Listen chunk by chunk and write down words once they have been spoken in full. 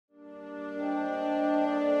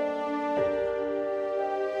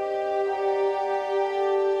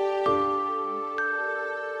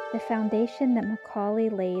foundation that Macaulay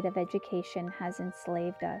laid of education has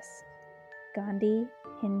enslaved us. Gandhi,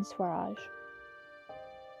 Hind Swaraj.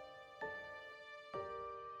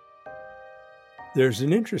 There's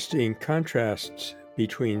an interesting contrast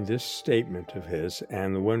between this statement of his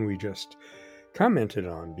and the one we just commented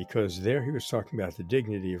on, because there he was talking about the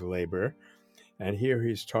dignity of labor, and here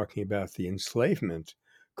he's talking about the enslavement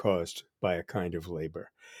caused by a kind of labor.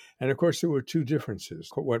 And of course, there were two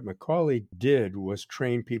differences. What Macaulay did was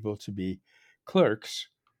train people to be clerks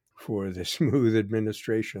for the smooth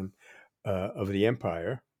administration of the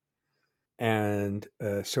empire. And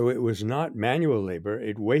so it was not manual labor.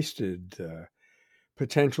 It wasted the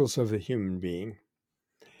potentials of the human being.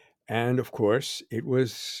 And of course, it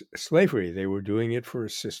was slavery. They were doing it for a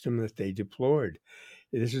system that they deplored.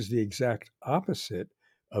 This is the exact opposite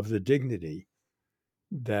of the dignity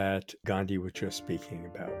that Gandhi was just speaking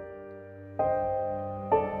about.